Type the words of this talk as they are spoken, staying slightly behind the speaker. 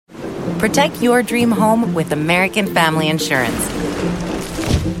Protect your dream home with American Family Insurance.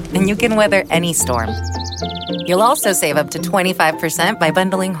 And you can weather any storm. You'll also save up to 25% by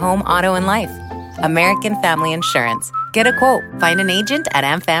bundling home, auto, and life. American Family Insurance. Get a quote. Find an agent at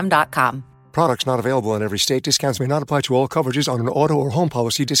amfam.com. Products not available in every state. Discounts may not apply to all coverages on an auto or home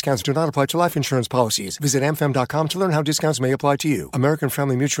policy. Discounts do not apply to life insurance policies. Visit amfam.com to learn how discounts may apply to you. American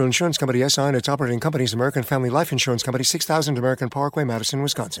Family Mutual Insurance Company, SI, and its operating companies, American Family Life Insurance Company, 6000 American Parkway, Madison,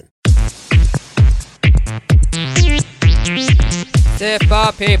 Wisconsin.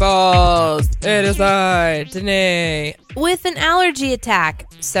 Sip-Pop peoples, it is I, Danae, with an allergy attack,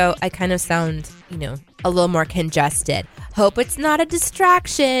 so I kind of sound, a little more congested. Hope it's not a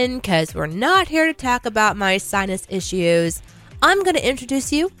distraction, because we're not here to talk about my sinus issues. I'm going to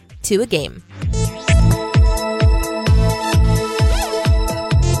introduce you to a game.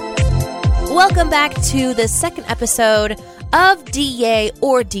 Welcome back to the second episode of D-Yay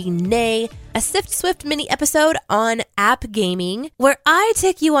or D-Nay, a Swift mini episode on app gaming, where I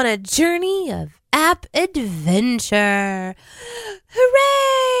take you on a journey of app adventure.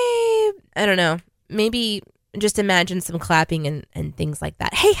 Hooray! I don't know. Maybe just imagine some clapping and things like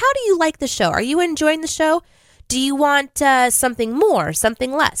that. Hey, how do you like the show? Are you enjoying the show? Do you want something more,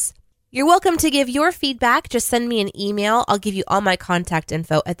 something less? You're welcome to give your feedback. Just send me an email. I'll give you all my contact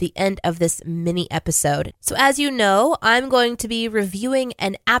info at the end of this mini episode. So as you know, I'm going to be reviewing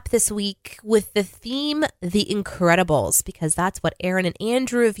an app this week with the theme The Incredibles, because that's what Aaron and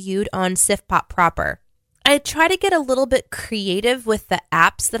Andrew reviewed on Sip-Pop proper. I try to get a little bit creative with the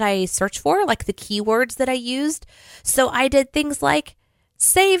apps that I search for, like the keywords that I used. So I did things like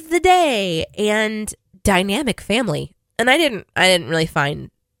Save the Day and Dynamic Family. And I didn't really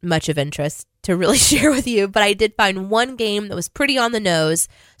find much of interest to really share with you, but I did find one game that was pretty on the nose.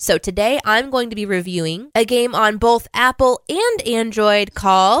 So today I'm going to be reviewing a game on both Apple and Android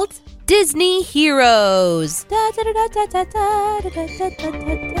called Disney Heroes.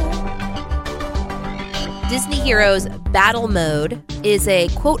 Disney Heroes Battle Mode is a,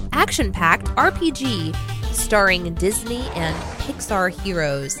 quote, action-packed RPG starring Disney and Pixar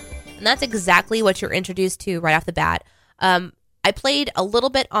heroes. And that's exactly what you're introduced to right off the bat. I played a little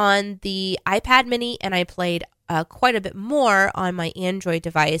bit on the iPad mini, and I played quite a bit more on my Android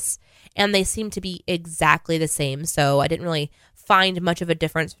device, and they seem to be exactly the same, so I didn't really find much of a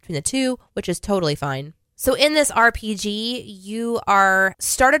difference between the two, which is totally fine. So in this RPG, you are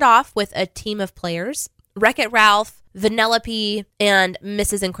started off with a team of players: Wreck-It Ralph, Vanellope, and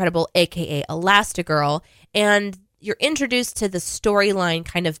Mrs. Incredible, aka Elastigirl, and you're introduced to the storyline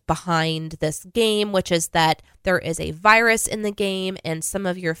kind of behind this game, which is that there is a virus in the game and some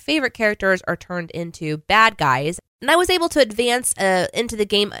of your favorite characters are turned into bad guys. And I was able to advance into the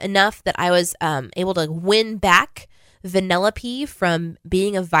game enough that I was able to win back Vanellope from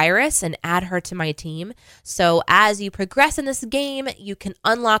being a virus and add her to my team. So as you progress in this game, you can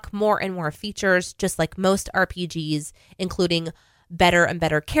unlock more and more features, just like most RPGs, including better and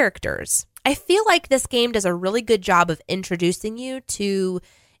better characters. I feel like this game does a really good job of introducing you to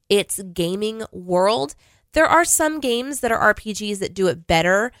its gaming world. There are some games that are RPGs that do it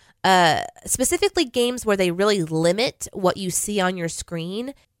better, specifically games where they really limit what you see on your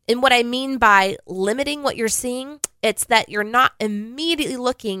screen. And what I mean by limiting what you're seeing, it's that you're not immediately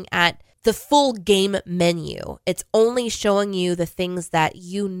looking at the full game menu. It's only showing you the things that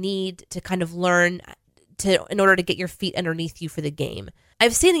you need to kind of learn in order to get your feet underneath you for the game.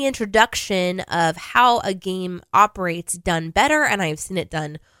 I've seen the introduction of how a game operates done better, and I've seen it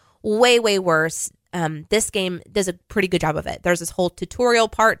done way, way worse. This game does a pretty good job of it. There's this whole tutorial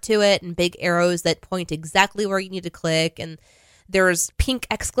part to it and big arrows that point exactly where you need to click, and there's pink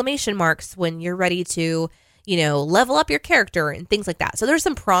exclamation marks when you're ready to, level up your character and things like that. So there's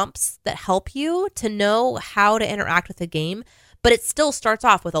some prompts that help you to know how to interact with the game, but it still starts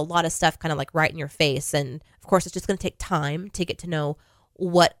off with a lot of stuff kind of like right in your face. And of course, it's just going to take time to get to know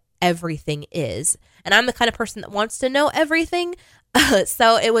what everything is. And I'm the kind of person that wants to know everything.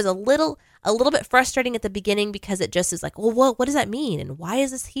 So it was a little bit frustrating at the beginning because it just is like, well, what does that mean? And why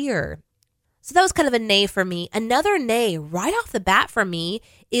is this here? So that was kind of a nay for me. Another nay right off the bat for me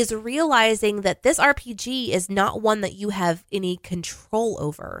is realizing that this RPG is not one that you have any control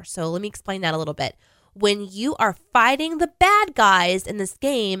over. So let me explain that a little bit. When you are fighting the bad guys in this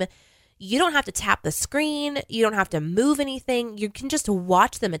game, you don't have to tap the screen. You don't have to move anything. You can just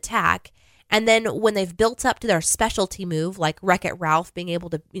watch them attack. And then when they've built up to their specialty move, like Wreck-It Ralph being able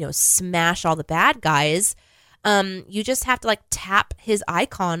to, smash all the bad guys, you just have to tap his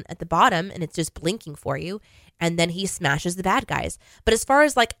icon at the bottom and it's just blinking for you. and then he smashes the bad guys. But as far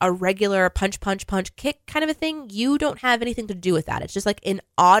as like a regular punch, punch, punch, kick kind of a thing, you don't have anything to do with that. It's just like in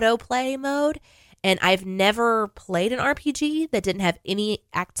autoplay mode. And I've never played an RPG that didn't have any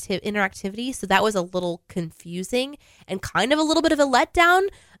interactivity. So that was a little confusing and kind of a little bit of a letdown.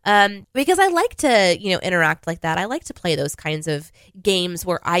 Because I like to, interact like that. I like to play those kinds of games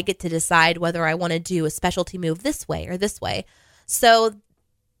where I get to decide whether I want to do a specialty move this way or this way. So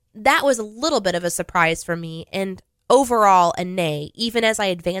that was a little bit of a surprise for me. And overall, a nay. Even as I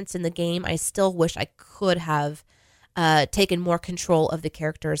advanced in the game, I still wish I could have taken more control of the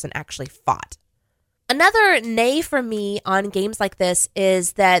characters and actually fought. Another nay for me on games like this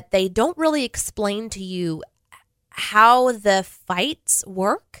is that they don't really explain to you how the fights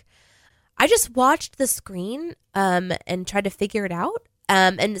work. I just watched the screen and tried to figure it out.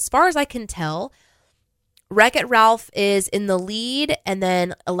 And as far as I can tell, Wreck-It Ralph is in the lead, and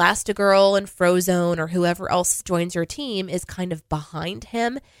then Elastigirl and Frozone or whoever else joins your team is kind of behind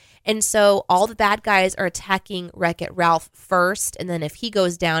him. And so all the bad guys are attacking Wreck-It Ralph first, and then if he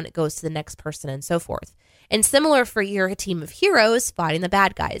goes down, it goes to the next person and so forth. And similar for your team of heroes fighting the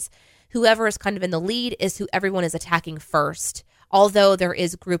bad guys. Whoever is kind of in the lead is who everyone is attacking first, although there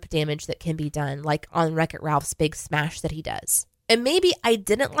is group damage that can be done, like on Wreck-It Ralph's big smash that he does. And maybe I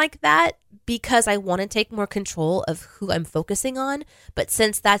didn't like that because I want to take more control of who I'm focusing on, but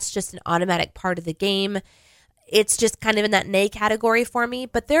since that's just an automatic part of the game, it's just kind of in that nay category for me.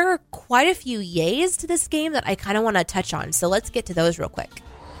 But there are quite a few yays to this game that I kind of want to touch on. So let's get to those real quick.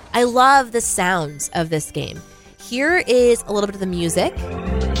 I love the sounds of this game. Here is a little bit of the music.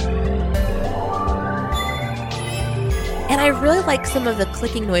 And I really like some of the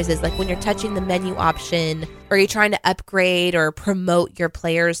clicking noises, like when you're touching the menu option or you're trying to upgrade or promote your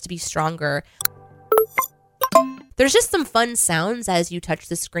players to be stronger. There's just some fun sounds as you touch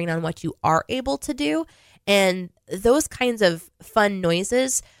the screen on what you are able to do. And those kinds of fun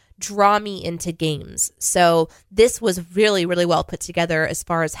noises draw me into games. So this was really, really well put together as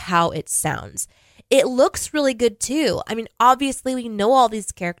far as how it sounds. It looks really good too. I mean, obviously we know all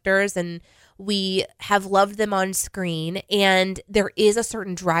these characters and we have loved them on screen, and there is a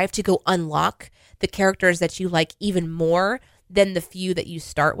certain drive to go unlock the characters that you like even more than the few that you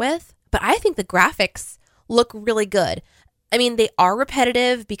start with. But I think the graphics look really good. I mean, they are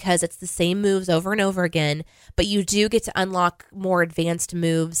repetitive because it's the same moves over and over again, but you do get to unlock more advanced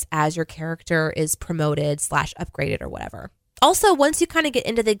moves as your character is promoted / upgraded or whatever. Also, once you kind of get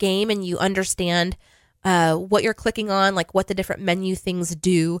into the game and you understand what you're clicking on, like what the different menu things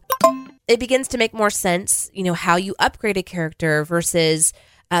do, it begins to make more sense, how you upgrade a character versus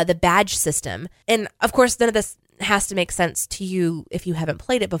the badge system. And of course, none of this has to make sense to you if you haven't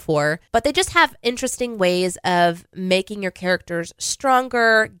played it before, but they just have interesting ways of making your characters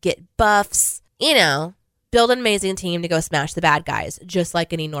stronger, get buffs, build an amazing team to go smash the bad guys, just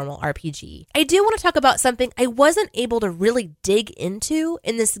like any normal RPG. I do want to talk about something I wasn't able to really dig into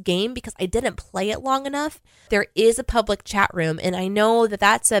in this game because I didn't play it long enough. There is a public chat room, and I know that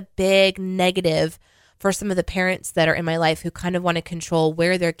that's a big negative for some of the parents that are in my life who kind of want to control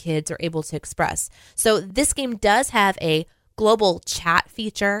where their kids are able to express. So this game does have a global chat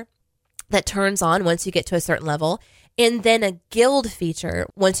feature that turns on once you get to a certain level, and then a guild feature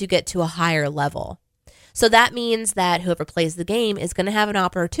once you get to a higher level. So that means that whoever plays the game is going to have an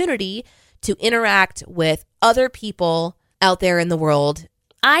opportunity to interact with other people out there in the world.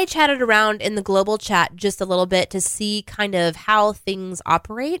 I chatted around in the global chat just a little bit to see kind of how things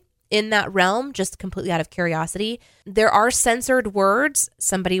operate in that realm, just completely out of curiosity. There are censored words.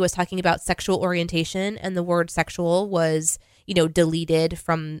 Somebody was talking about sexual orientation, and the word sexual was, deleted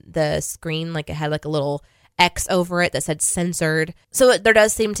from the screen. Like it had like a little X over it that said censored. So there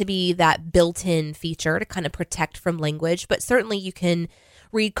does seem to be that built-in feature to kind of protect from language, but certainly you can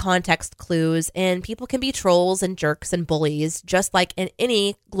read context clues, and people can be trolls and jerks and bullies, just like in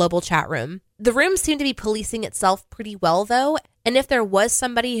any global chat room. The room seemed to be policing itself pretty well, though, and if there was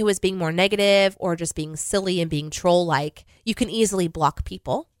somebody who was being more negative or just being silly and being troll-like, you can easily block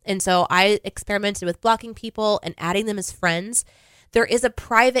people. And so I experimented with blocking people and adding them as friends. There is a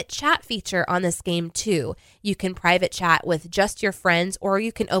private chat feature on this game too. You can private chat with just your friends, or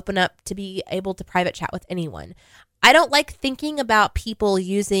you can open up to be able to private chat with anyone. I don't like thinking about people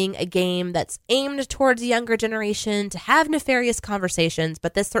using a game that's aimed towards a younger generation to have nefarious conversations,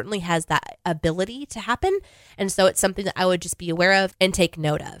 but this certainly has that ability to happen. And so it's something that I would just be aware of and take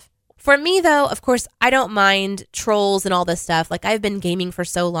note of. For me, though, of course, I don't mind trolls and all this stuff. Like, I've been gaming for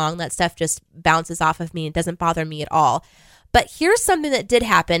so long, that stuff just bounces off of me. It doesn't bother me at all. But here's something that did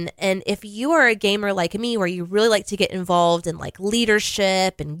happen, and if you are a gamer like me where you really like to get involved in like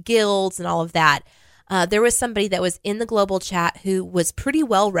leadership and guilds and all of that, there was somebody that was in the global chat who was pretty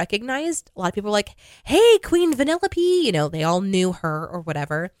well recognized. A lot of people were like, hey, Queen Vanellope, you know, they all knew her or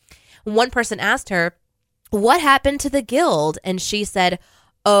whatever. One person asked her, what happened to the guild? And she said,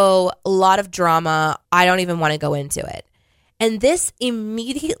 oh, a lot of drama. I don't even want to go into it. And this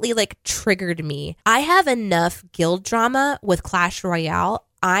immediately triggered me. I have enough guild drama with Clash Royale.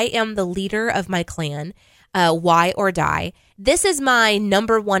 I am the leader of my clan, Y or Die. This is my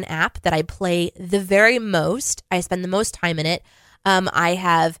number one app that I play the very most. I spend the most time in it. I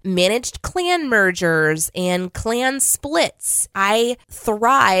have managed clan mergers and clan splits. I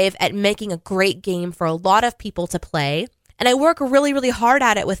thrive at making a great game for a lot of people to play. And I work really, really hard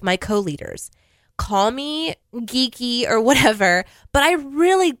at it with my co-leaders. Call me geeky or whatever, but I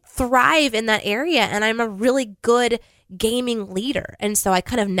really thrive in that area and I'm a really good gaming leader. And so I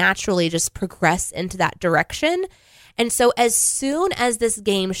kind of naturally just progress into that direction. And so as soon as this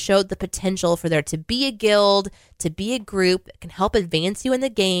game showed the potential for there to be a guild, to be a group that can help advance you in the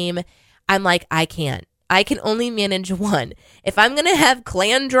game, I'm like, I can't. I can only manage one. If I'm going to have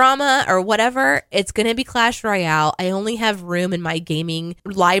clan drama or whatever, it's going to be Clash Royale. I only have room in my gaming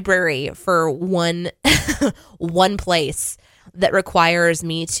library for one place that requires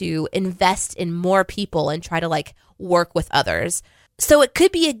me to invest in more people and try to work with others. So it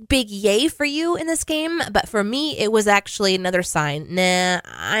could be a big yay for you in this game, but for me, it was actually another sign. Nah,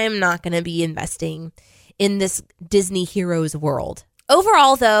 I'm not going to be investing in this Disney Heroes world.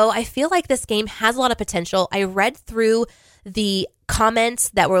 Overall, though, I feel like this game has a lot of potential. I read through the comments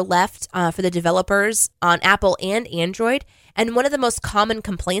that were left for the developers on Apple and Android, and one of the most common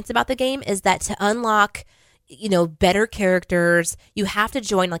complaints about the game is that to unlock, better characters, you have to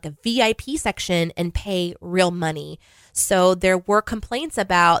join a VIP section and pay real money. So there were complaints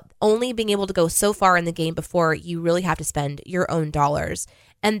about only being able to go so far in the game before you really have to spend your own dollars.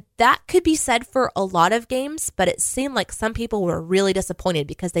 And that could be said for a lot of games, but it seemed like some people were really disappointed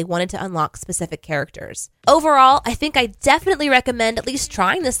because they wanted to unlock specific characters. Overall, I think I definitely recommend at least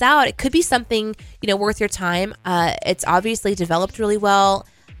trying this out. It could be something, worth your time. It's obviously developed really well.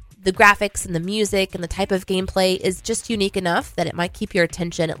 The graphics and the music and the type of gameplay is just unique enough that it might keep your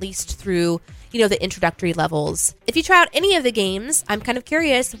attention at least through, the introductory levels. If you try out any of the games, I'm kind of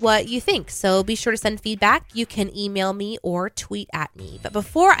curious what you think. So be sure to send feedback. You can email me or tweet at me. But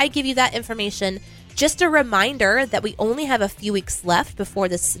before I give you that information, just a reminder that we only have a few weeks left before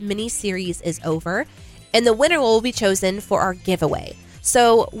this mini series is over, and the winner will be chosen for our giveaway.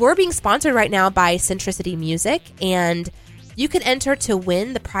 So we're being sponsored right now by Centricity Music, and you can enter to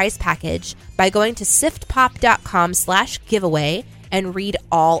win the prize package by going to siftpop.com/giveaway and read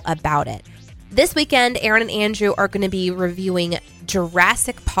all about it. This weekend, Aaron and Andrew are going to be reviewing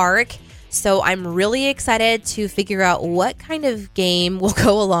Jurassic Park, so I'm really excited to figure out what kind of game will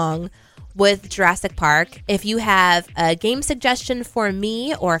go along with Jurassic Park. If you have a game suggestion for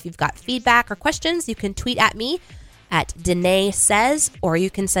me, or if you've got feedback or questions, you can tweet at me at Danae Says, or you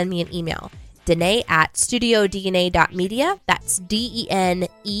can send me an email. Danae at studiodna.media. That's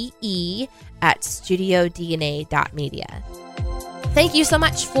DENEE at studiodna.media. Thank you so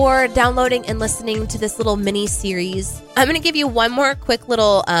much for downloading and listening to this little mini series. I'm going to give you one more quick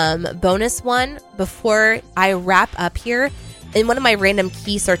little bonus one before I wrap up here. In one of my random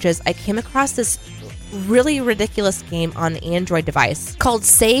key searches, I came across this really ridiculous game on an Android device called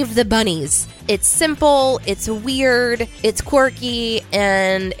Save the Bunnies. It's simple, it's weird, it's quirky,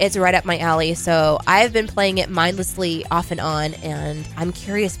 and it's right up my alley. So I've been playing it mindlessly off and on, and I'm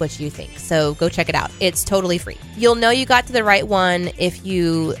curious what you think. So go check it out. It's totally free. You'll know you got to the right one if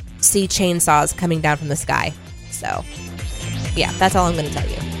you see chainsaws coming down from the sky. So yeah, that's all I'm going to tell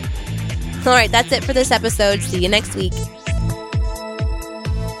you. All right, that's it for this episode. See you next week.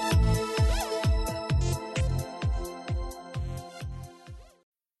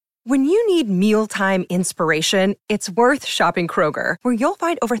 When you need mealtime inspiration, it's worth shopping Kroger, where you'll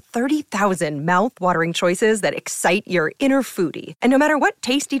find over 30,000 mouth-watering choices that excite your inner foodie. And no matter what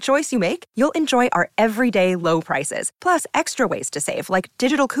tasty choice you make, you'll enjoy our everyday low prices, plus extra ways to save, like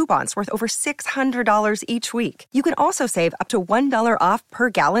digital coupons worth over $600 each week. You can also save up to $1 off per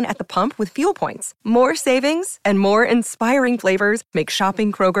gallon at the pump with fuel points. More savings and more inspiring flavors make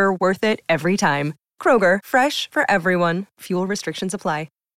shopping Kroger worth it every time. Kroger, fresh for everyone. Fuel restrictions apply.